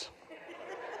Sundays.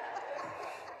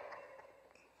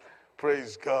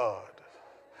 Praise God.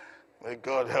 May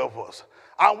God help us.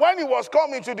 And when he was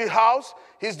coming to the house,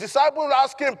 his disciples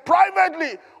asked him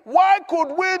privately, why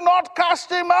could we not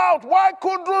cast him out? Why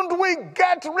couldn't we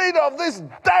get rid of this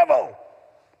devil?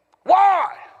 Why?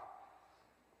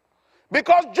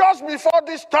 Because just before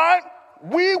this time,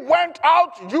 we went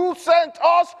out, you sent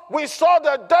us, we saw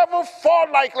the devil fall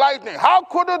like lightning. How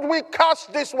couldn't we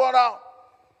cast this one out?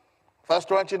 Verse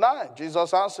 29,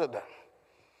 Jesus answered them.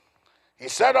 He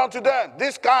said unto them,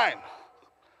 this kind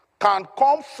can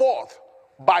come forth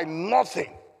by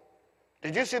nothing.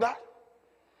 Did you see that?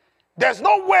 There's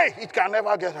no way it can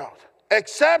ever get out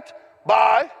except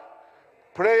by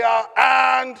prayer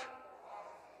and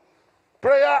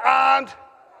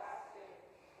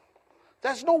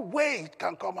there's no way it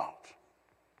can come out.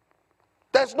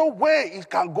 There's no way it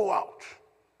can go out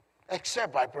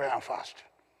except by prayer and fasting.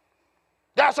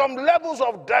 There are some levels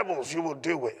of devils you will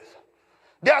deal with.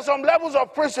 There are some levels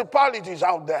of principalities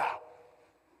out there.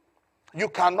 You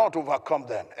cannot overcome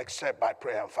them except by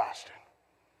prayer and fasting.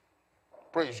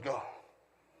 Praise God.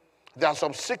 There are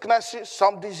some sicknesses,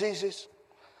 some diseases.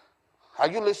 Are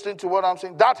you listening to what I'm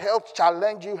saying? That health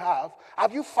challenge you have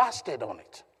you fasted on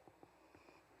it?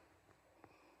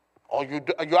 Or you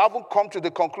haven't come to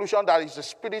the conclusion that it's the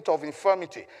spirit of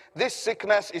infirmity. This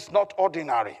sickness is not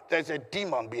ordinary. There's a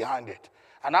demon behind it.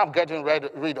 And I'm getting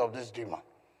rid of this demon.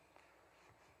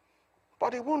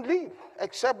 But it won't leave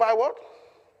except by what?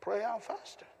 Prayer and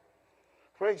fasting.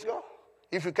 Praise God.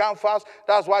 If you can't fast,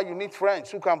 that's why you need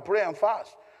friends who can pray and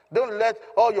fast. Don't let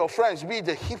all your friends be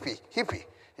the hippie.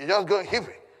 You just go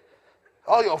hippie.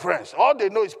 All your friends, all they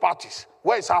know is parties.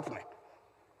 Where it's happening.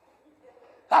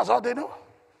 That's all they know.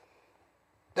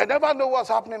 They never know what's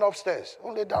happening upstairs,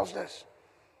 only downstairs.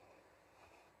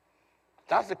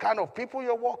 That's the kind of people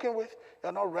you're working with.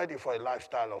 You're not ready for a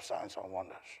lifestyle of signs and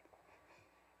wonders.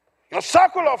 Your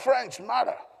circle of friends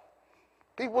matter.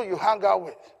 People you hang out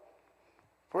with.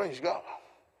 Praise God.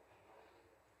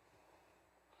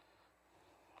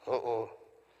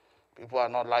 People are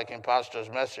not liking pastor's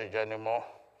message anymore.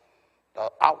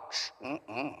 Ouch.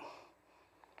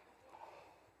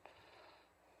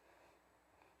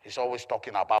 He's always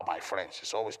talking about my friends.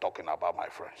 He's always talking about my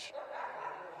friends.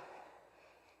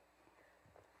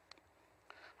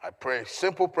 I pray,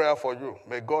 simple prayer for you.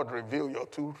 May God reveal your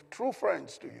two true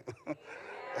friends to you.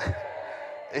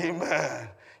 Amen.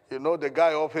 You know the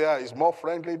guy up here is more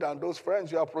friendly than those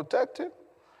friends you are protecting.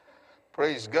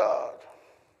 Praise God.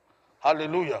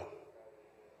 Hallelujah.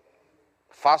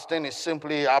 Fasting is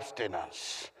simply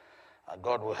abstinence. And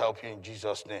God will help you in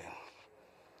Jesus' name.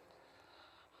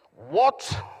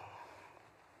 What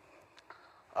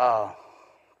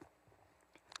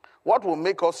will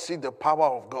make us see the power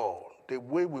of God the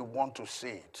way we want to see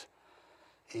it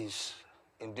is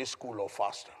in this school of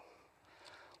fasting.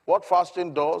 What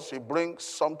fasting does, it brings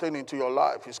something into your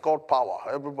life. It's called power.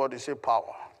 Everybody say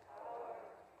power.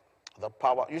 The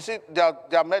power. You see, there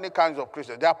are many kinds of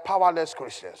Christians. There are powerless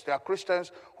Christians. There are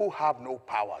Christians who have no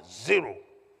power, zero.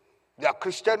 Their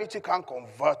Christianity can't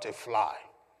convert a fly.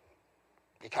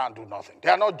 They can't do nothing. They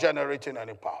are not generating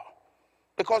any power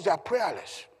because they are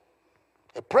prayerless.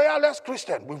 A prayerless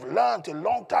Christian, we've learned a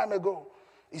long time ago,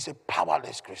 is a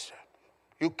powerless Christian.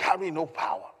 You carry no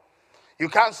power. You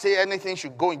can't say anything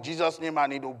should go in Jesus' name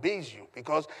and it obeys you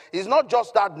because it's not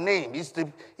just that name. It's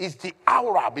the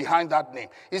aura behind that name.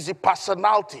 It's the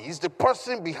personality. It's the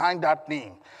person behind that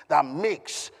name that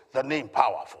makes the name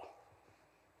powerful.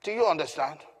 Do you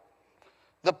understand?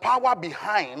 The power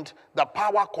behind the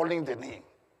power calling the name.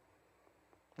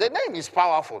 The name is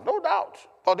powerful, no doubt.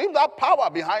 But if that power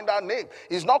behind that name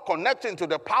is not connecting to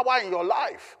the power in your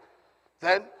life,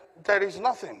 then there is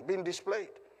nothing being displayed.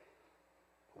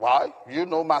 Why? You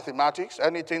know mathematics.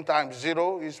 Anything times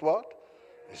 0 is what?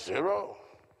 0.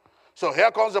 So here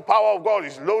comes the power of God.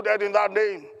 It's loaded in that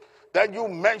name. Then you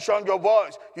mention your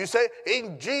voice. You say,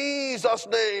 in Jesus'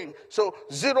 name. So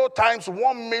 0 times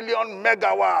 1 million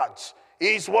megawatts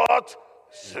is what?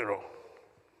 0.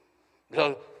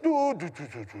 So,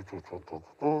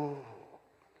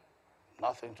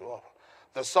 nothing to offer.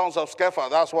 The sons of Sceva,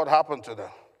 that's what happened to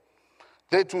them.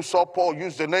 They too saw Paul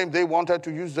use the name. They wanted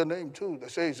to use the name too. They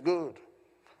say it's good.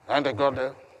 And they got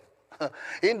there.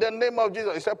 In the name of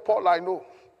Jesus, he said, Paul, I know.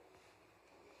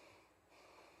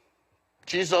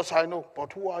 Jesus, I know.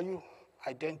 But who are you?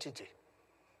 Identity.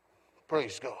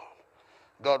 Praise God.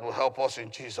 God will help us in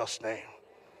Jesus' name.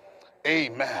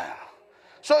 Amen.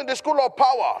 So in the school of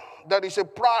power, there is a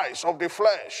price of the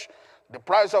flesh. The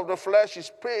price of the flesh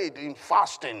is paid in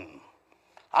fasting,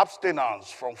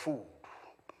 abstinence from food.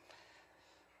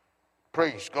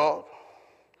 Praise God.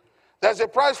 There's a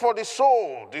price for the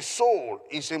soul. The soul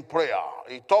is in prayer.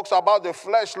 It talks about the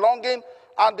flesh longing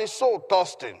and the soul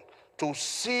thirsting to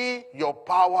see your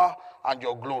power and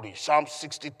your glory. Psalm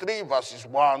 63 verses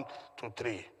 1 to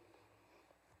 3.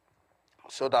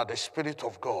 So that the Spirit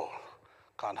of God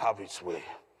can have its way.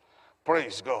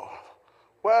 Praise God.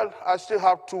 Well, I still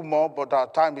have 2 more, but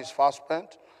our time is fast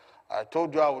spent. I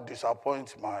told you I would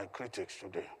disappoint my critics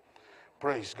today.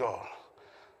 Praise God.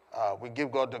 We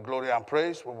give God the glory and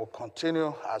praise. We will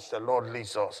continue as the Lord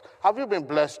leads us. Have you been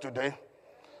blessed today?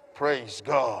 Praise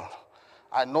God.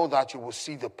 I know that you will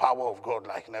see the power of God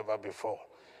like never before.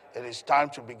 It is time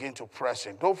to begin to press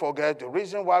in. Don't forget, the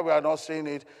reason why we are not seeing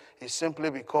it is simply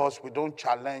because we don't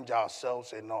challenge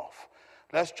ourselves enough.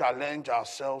 Let's challenge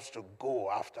ourselves to go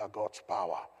after God's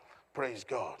power. Praise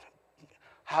God.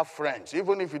 Have friends.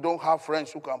 Even if you don't have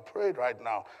friends who can pray right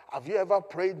now. Have you ever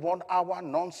prayed 1 hour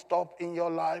non-stop in your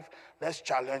life? Let's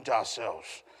challenge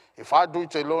ourselves. If I do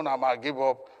it alone, I might give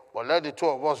up. But let the 2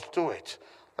 of us do it.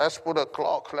 Let's put a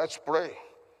clock. Let's pray.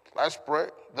 Let's pray.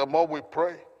 The more we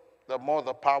pray, the more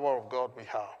the power of God we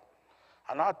have.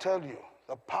 And I'll tell you,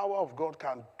 the power of God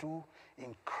can do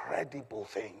incredible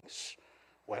things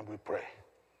when we pray.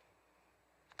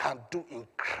 Can do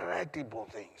incredible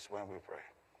things when we pray.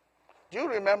 Do you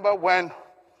remember when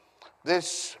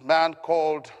this man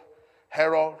called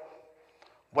Herod,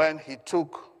 when he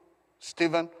took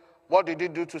Stephen? What did he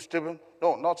do to Stephen?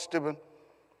 No, not Stephen.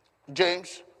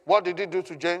 James. What did he do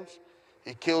to James?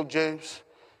 He killed James.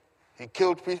 He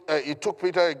took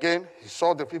Peter again. He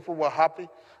saw the people were happy.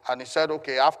 And he said,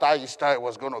 okay, after Easter, he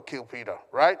was going to kill Peter,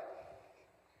 right?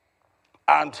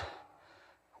 And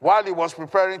while he was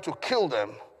preparing to kill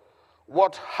them,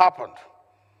 what happened?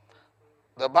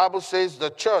 The Bible says the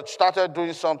church started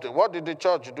doing something. What did the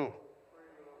church do?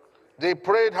 They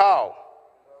prayed how?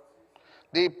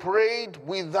 They prayed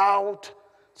without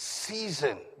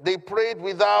ceasing. They prayed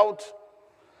without,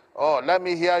 let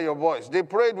me hear your voice. They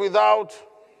prayed without,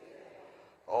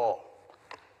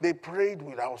 they prayed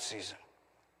without ceasing.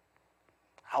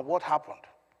 And what happened?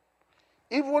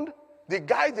 Even the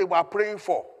guy they were praying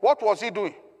for, what was he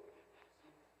doing?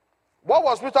 What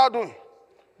was Peter doing?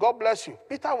 God bless you.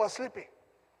 Peter was sleeping.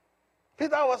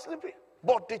 Peter was sleeping.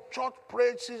 But the church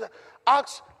prayed.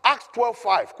 Acts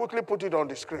 12:5. Quickly put it on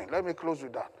the screen. Let me close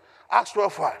with that. Acts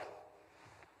 12:5.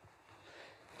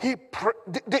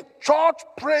 The church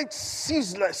prayed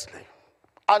ceaselessly.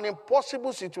 An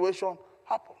impossible situation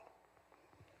happened.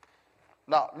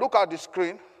 Now, look at the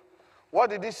screen. What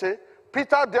did he say?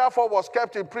 Peter, therefore, was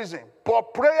kept in prison.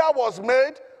 But prayer was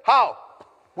made, how?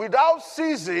 Without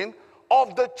ceasing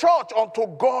of the church unto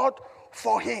God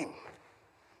for him.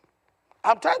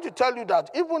 I'm trying to tell you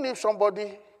that even if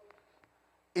somebody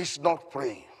is not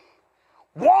praying,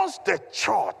 once the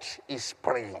church is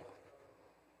praying,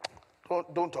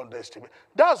 don't underestimate.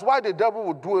 That's why the devil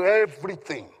will do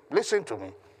everything. Listen to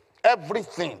me.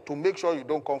 Everything to make sure you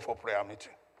don't come for prayer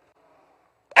meeting.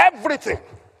 Everything.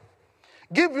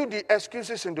 Give you the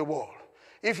excuses in the world.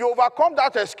 If you overcome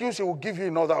that excuse, he will give you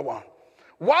another one.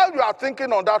 While you are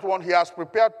thinking on that one, he has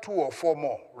prepared 2 or 4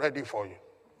 more ready for you.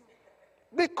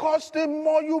 Because the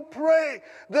more you pray,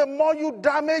 the more you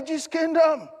damage his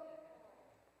kingdom.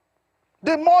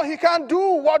 The more he can do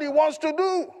what he wants to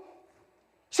do.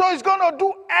 So he's going to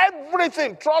do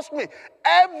everything, trust me,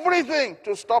 everything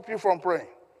to stop you from praying.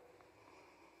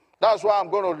 That's why I'm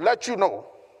going to let you know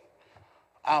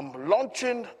I'm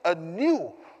launching a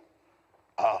new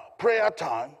prayer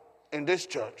time in this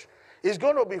church. It's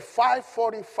going to be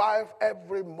 5:45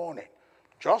 every morning.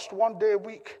 Just 1 day a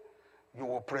week, you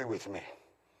will pray with me.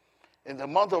 In the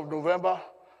month of November,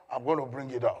 I'm going to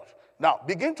bring it out. Now,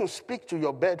 begin to speak to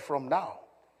your bed from now.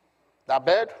 That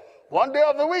bed, 1 day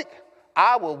of the week,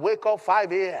 I will wake up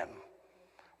 5 a.m.,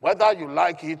 whether you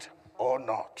like it or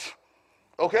not.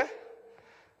 Okay?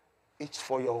 It's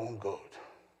for your own good.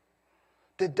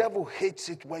 The devil hates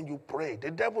it when you pray.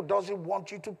 The devil doesn't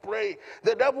want you to pray.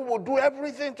 The devil will do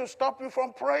everything to stop you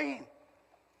from praying.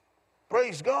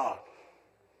 Praise God.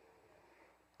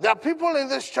 There are people in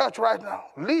this church right now,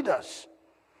 leaders.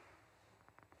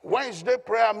 Wednesday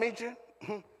prayer meeting,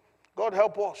 God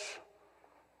help us.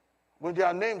 with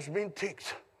their names being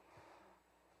ticked.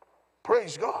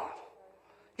 Praise God.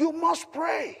 You must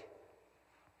pray.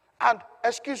 And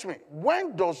excuse me,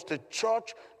 when does the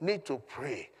church need to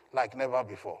pray like never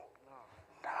before?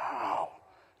 Now.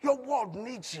 Your world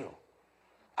needs you.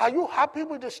 Are you happy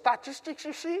with the statistics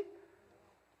you see?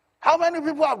 How many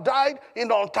people have died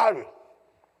in Ontario?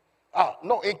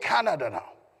 No, in Canada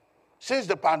now, since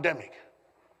the pandemic.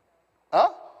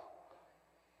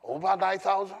 Over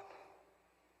 9,000.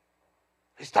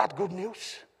 Is that good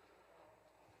news?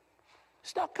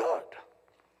 It's not good.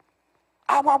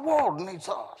 Our world needs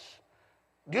us.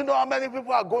 Do you know how many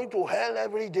people are going to hell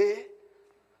every day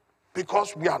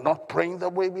because we are not praying the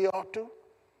way we ought to?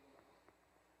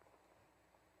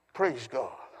 Praise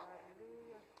God.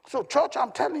 So, church,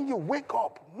 I'm telling you, wake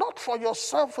up. Not for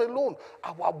yourself alone.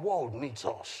 Our world needs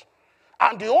us.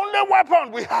 And the only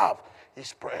weapon we have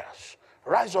is prayers.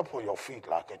 Rise up on your feet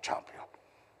like a champion.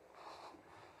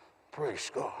 Praise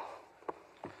God.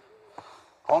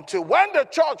 Until when the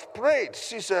church prayed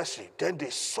ceaselessly, then they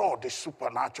saw the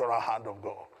supernatural hand of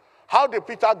God. How did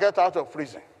Peter get out of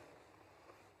prison?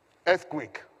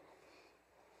 Earthquake.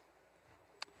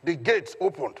 The gates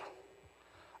opened.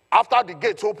 After the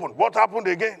gates opened, what happened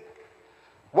again?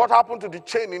 What happened to the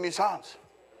chain in his hands?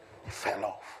 It fell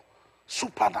off.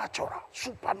 Supernatural,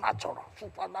 supernatural,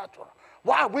 supernatural.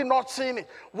 Why are we not seeing it?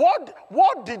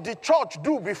 What did the church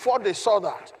do before they saw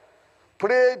that?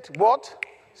 Prayed what?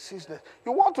 Ceaseless.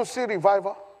 You want to see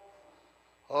revival?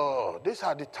 Oh, these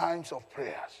are the times of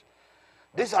prayers.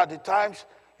 These are the times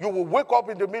you will wake up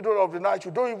in the middle of the night.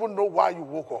 You don't even know why you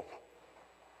woke up.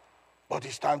 But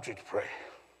it's time to pray.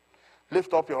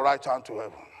 Lift up your right hand to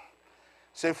heaven.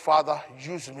 Say, Father,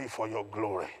 use me for your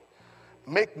glory.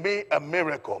 Make me a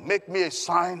miracle. Make me a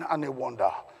sign and a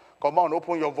wonder. Come on,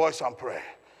 open your voice and pray.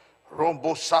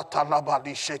 Rombo sata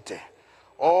labadishete.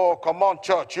 Oh, come on,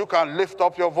 church. You can lift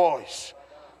up your voice.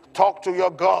 Talk to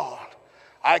your God.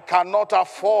 I cannot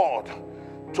afford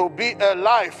to be a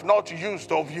life not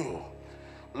used of you.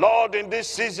 Lord, in this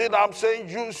season, I'm saying,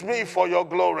 use me for your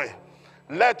glory.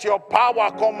 Let your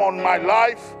power come on my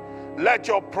life. Let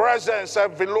your presence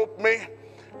envelop me.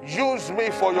 Use me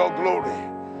for your glory.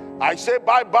 I say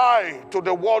bye-bye to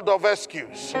the world of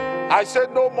excuse. I say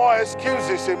no more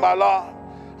excuses in my life.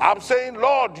 I'm saying,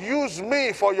 Lord, use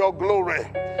me for your glory.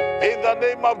 In the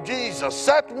name of Jesus,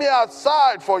 set me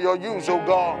aside for your use, oh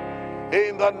God.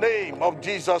 In the name of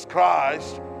Jesus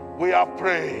Christ, we have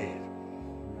prayed.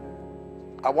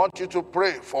 I want you to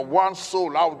pray for one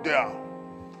soul out there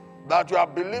that you are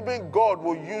believing God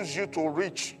will use you to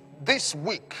reach this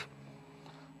week.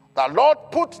 The Lord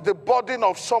put the burden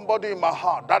of somebody in my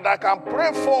heart that I can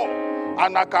pray for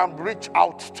and I can reach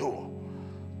out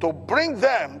to bring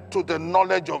them to the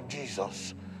knowledge of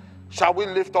Jesus. Shall we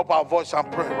lift up our voice and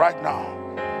pray right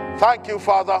now? Thank you,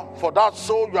 Father, for that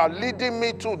soul you are leading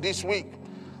me to this week.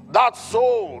 That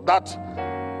soul that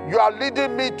you are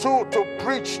leading me to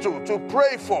preach to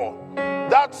pray for.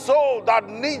 That soul that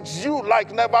needs you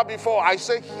like never before. I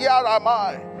say, here am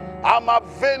I. I'm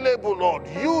available, Lord.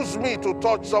 Use me to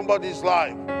touch somebody's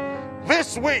life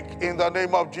this week in the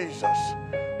name of Jesus.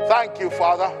 Thank you,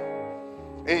 Father.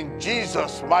 In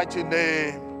Jesus' mighty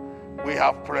name, we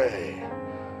have prayed.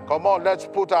 Come on, let's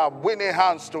put our winning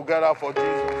hands together for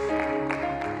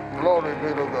Jesus. Glory be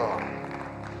to God.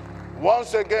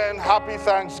 Once again, happy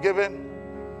Thanksgiving.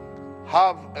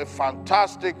 Have a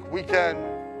fantastic weekend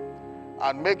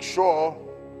and make sure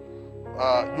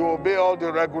you obey all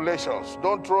the regulations.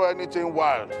 Don't throw anything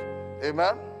wild.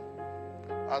 Amen?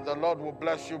 And the Lord will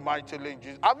bless you mightily in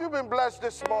Jesus. Have you been blessed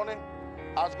this morning?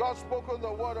 Has God spoken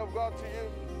the word of God to you?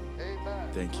 Amen.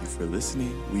 Thank you for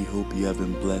listening. We hope you have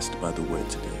been blessed by the word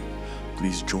today.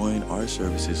 Please join our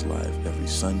services live every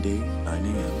Sunday, 9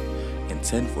 a.m. and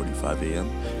 10:45 a.m.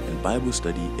 and Bible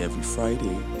study every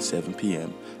Friday, 7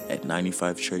 p.m. at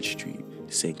 95 Church Street,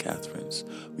 St. Catharines.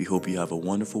 We hope you have a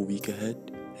wonderful week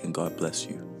ahead, and God bless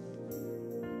you.